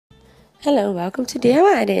Hello, welcome to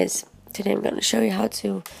DIY Ideas. Today I'm going to show you how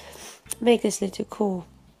to make this little cool,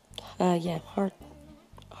 heart-shaped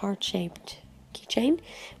keychain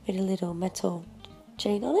with a little metal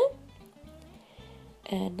chain on it.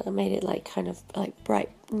 And I made it like kind of like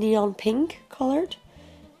bright neon pink colored.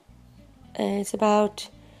 And it's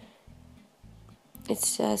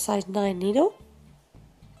a size 9 needle.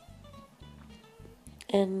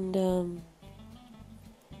 And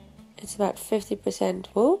it's about 50%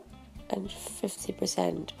 wool and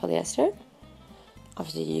 50% polyester.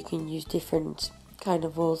 Obviously you can use different kind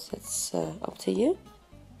of wools, it's up to you.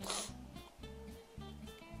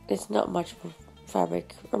 It's not much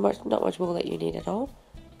fabric or not much wool that you need at all.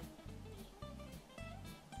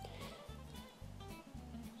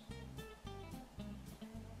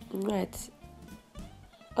 Right,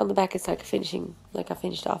 on the back it's like finishing, like I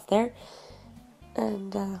finished off there.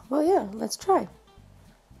 And well, yeah, let's try.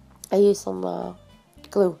 I used some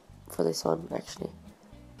glue for this one actually.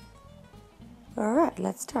 Alright,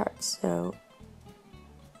 let's start. So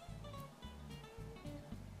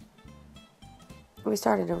we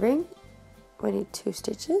start in a ring. We need 2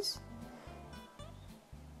 stitches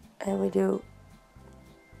and we do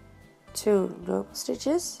 2 normal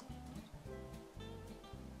stitches.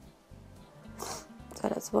 So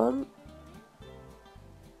that's 1.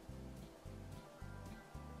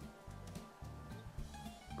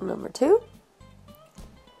 Number 2.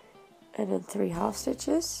 And then 3 half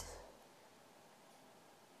stitches.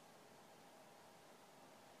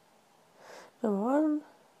 Number 1.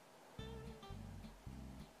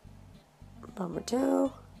 Number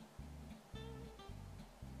 2.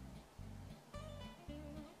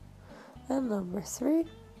 And number 3.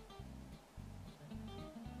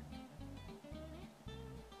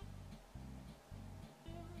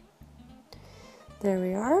 There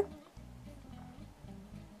we are.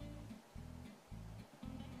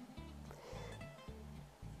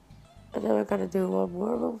 And then we're going to do one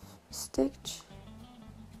more stitch.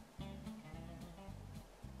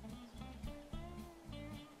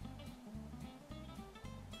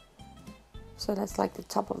 So that's like the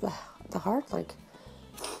top of the heart, like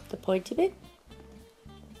the pointy bit.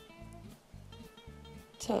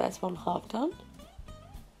 So that's 1 half done.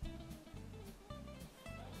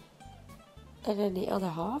 And then the other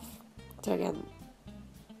half. So again,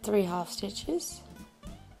 3 half stitches.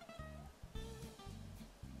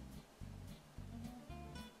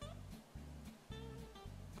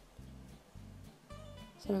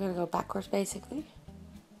 So we're going to go backwards basically.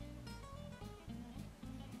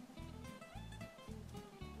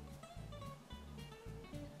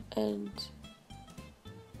 And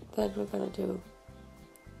then we're going to do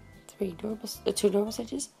 2 normal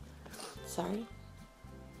stitches. Sorry.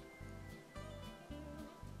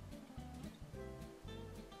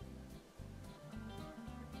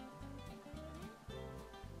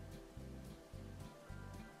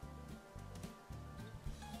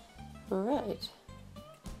 Alright.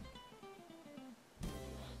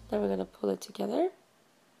 Then we're going to pull it together.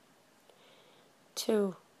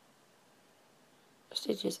 2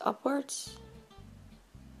 stitches upwards.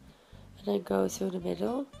 And then go through the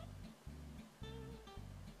middle.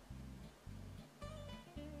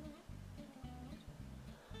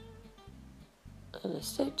 And a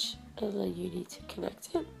stitch. And then you need to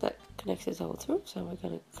connect it. That connects it all through. So we're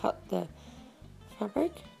going to cut the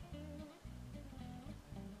fabric.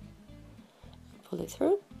 Pull it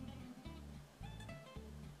through.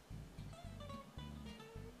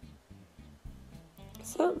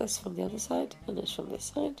 So this from the other side and this from this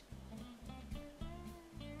side.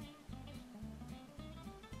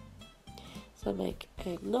 So make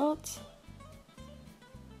a knot.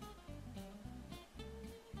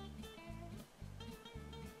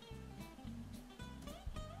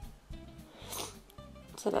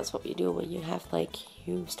 So that's what you do when you have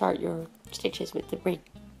you start your stitches with the ring.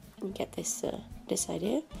 You get this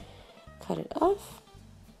idea. Cut it off.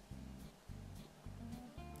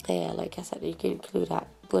 Yeah, like I said, you can glue that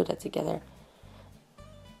together.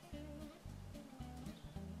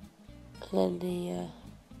 And then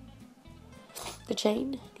the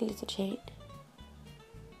chain, the little chain.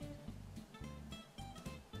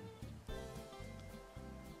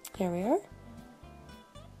 There we are.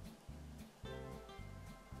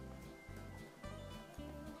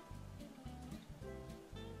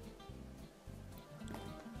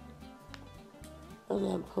 And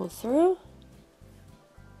then pull through.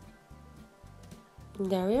 And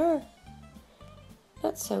there we are.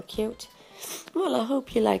 That's so cute. Well, I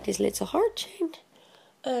hope you like this little heart chain.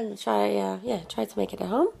 And try to make it at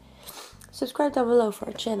home. Subscribe down below for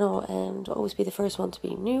our channel and always be the first one to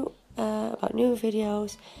be new about new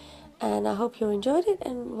videos. And I hope you enjoyed it,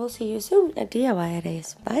 and we'll see you soon at DIY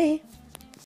Ideas. Bye!